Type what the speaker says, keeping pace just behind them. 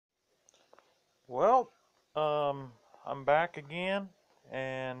Well, I'm back again,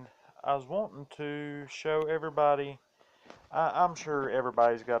 and I was wanting to show everybody. I'm sure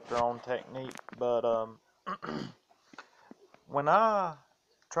everybody's got their own technique, but when I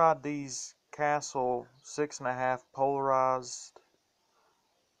tried these Castle 6.5 polarized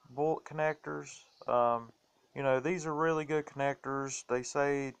bullet connectors, these are really good connectors. They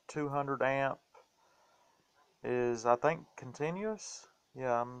say 200 amp is, I think, continuous.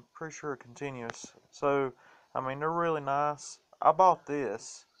 Yeah, I'm pretty sure continuous. So, I mean, they're really nice. I bought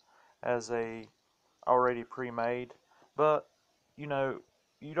this as a already pre-made, but you know,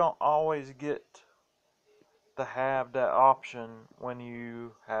 you don't always get to have that option when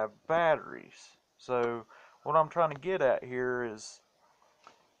you have batteries. So, what I'm trying to get at here is,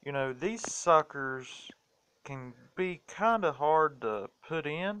 these suckers can be kind of hard to put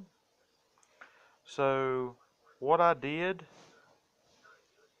in. So, what I did,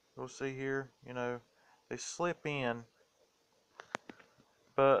 you'll see here, they slip in,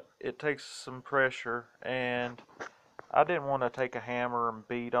 but it takes some pressure, and I didn't want to take a hammer and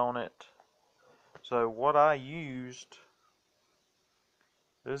beat on it. So what I used,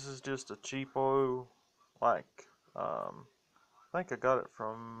 this is just a cheapo, like, I think I got it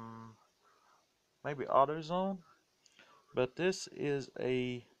from maybe AutoZone, but this is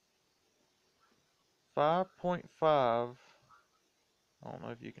a 5.5. I don't know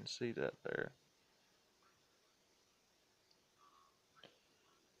if you can see that there.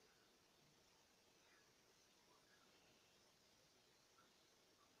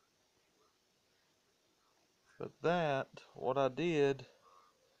 But what I did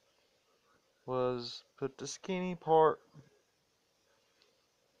was put the skinny part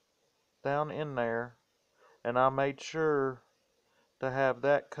down in there, and I made sure to have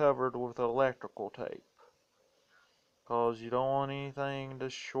that covered with electrical tape, because you don't want anything to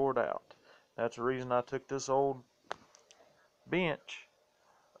short out. That's the reason I took this old bench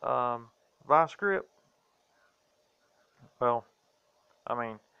vice grip. Well, I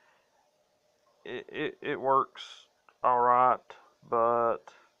mean, it works alright,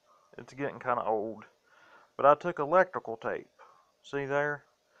 but it's getting kind of old. But I took electrical tape, see there,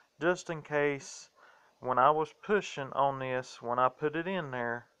 just in case when I was pushing on this, when I put it in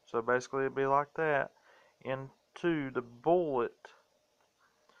there, so basically it'd be like that, into the bullet,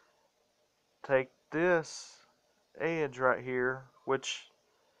 take this edge right here, which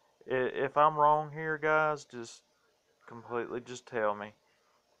if I'm wrong here, guys, just completely just tell me.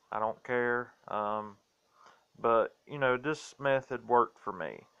 I don't care. But this method worked for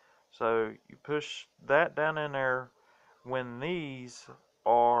me. So you push that down in there when these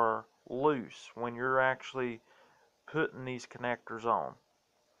are loose, when you're actually putting these connectors on.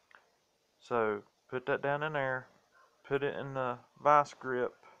 So put that down in there, put it in the vice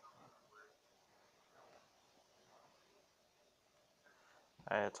grip.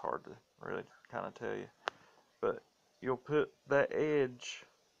 It's hard to really kind of tell you, but you'll put that edge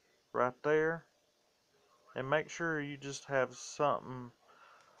right there, and make sure you just have something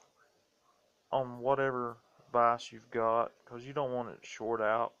on whatever vise you've got, because you don't want it to short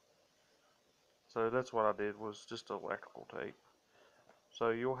out. So that's what I did, was just electrical tape. So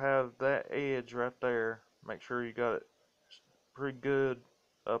you'll have that edge right there. Make sure you got it pretty good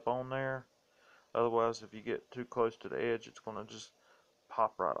up on there. Otherwise, if you get too close to the edge, it's going to just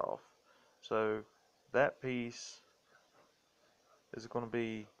pop right off. So that piece is going to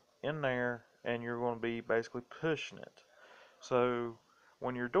be in there, and you're going to be basically pushing it. So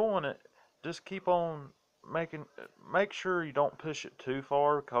when you're doing it, just keep on make sure you don't push it too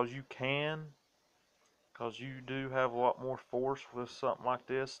far, because you do have a lot more force with something like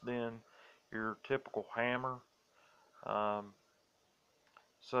this than your typical hammer. Um,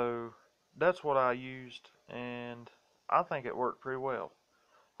 so that's what I used, and I think it worked pretty well.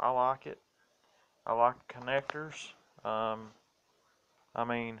 I like it. I like connectors. Um, I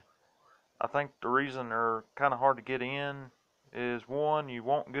mean, I think the reason they're kind of hard to get in is, one, you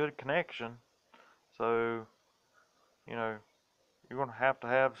want good connection. So, you know, you're going to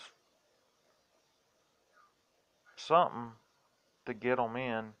have something to get them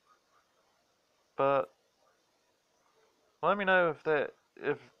in. But let me know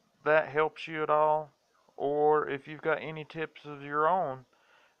if that helps you at all, or if you've got any tips of your own.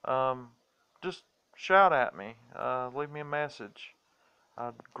 Um, just shout at me. Leave me a message.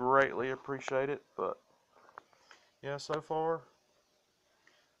 I'd greatly appreciate it. But yeah, so far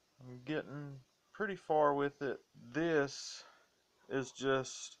I'm getting pretty far with it. This is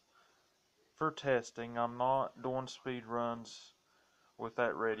just for testing. I'm not doing speed runs with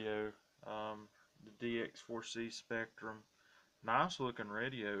that radio. The DX4C Spectrum. Nice looking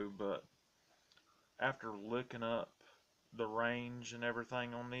radio, but after looking up the range and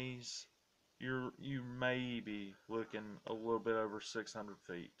everything on these, you may be looking a little bit over 600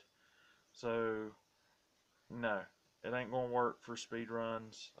 feet. So no, it ain't gonna work for speed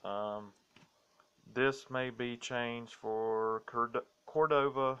runs. This may be changed for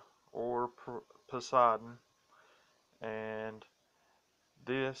Cordova or Poseidon, and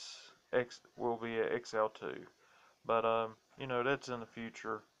this will be a XL2. But you know, that's in the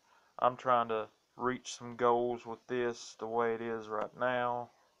future. I'm trying to reach some goals with this the way it is right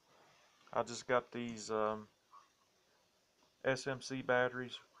now. I just got these SMC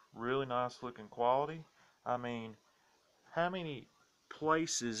batteries, really nice looking quality. I mean, how many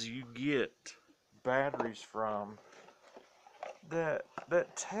places you get batteries from that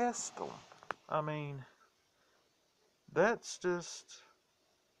test them? I mean, that's just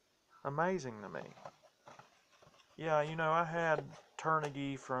amazing to me. Yeah, you know, I had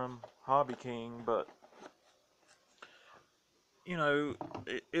Turnigi from Hobby King, but you know,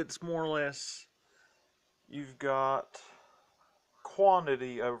 it's more or less you've got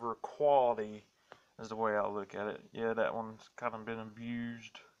quantity over quality is the way I look at it. Yeah, that one's kind of been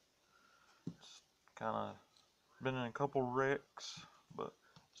abused. It's kind of been in a couple wrecks, but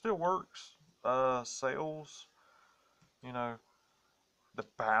still works. Sales, you know, the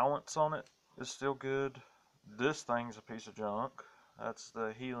balance on it is still good. This thing's a piece of junk. That's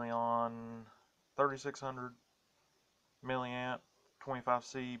the Helion 3600 milliamp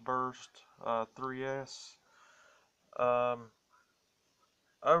 25C burst 3S. Um,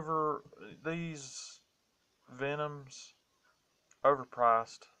 over these Venoms,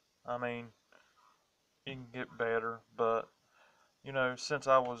 overpriced. I mean, you can get better, but you know, since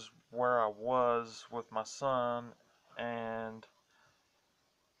I was where I was with my son and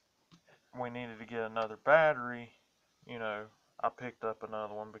we needed to get another battery, you know, I picked up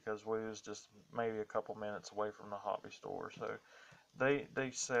another one because we was just maybe a couple minutes away from the hobby store. So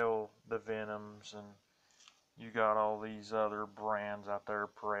they sell the Venoms, and you got all these other brands out there,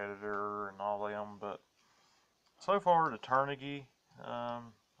 Predator and all them, but so far the Turnigi,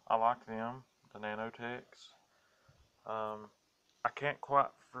 I like them, the Nanotechs. I can't quite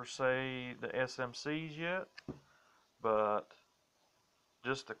foresee the SMCs yet, but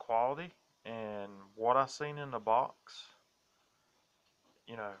just the quality and what I seen in the box,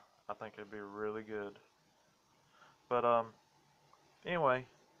 you know, I think it'd be really good. But anyway,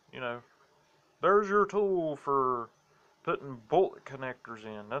 you know, there's your tool for putting bullet connectors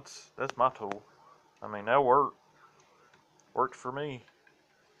in. That's my tool. I mean, that worked for me.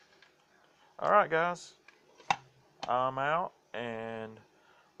 All right, guys, I'm out, and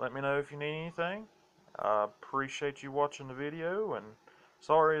let me know if you need anything. I appreciate you watching the video, and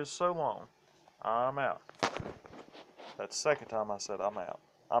sorry it's so long. I'm out. That's the second time I said I'm out.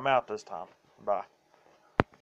 I'm out this time. Bye.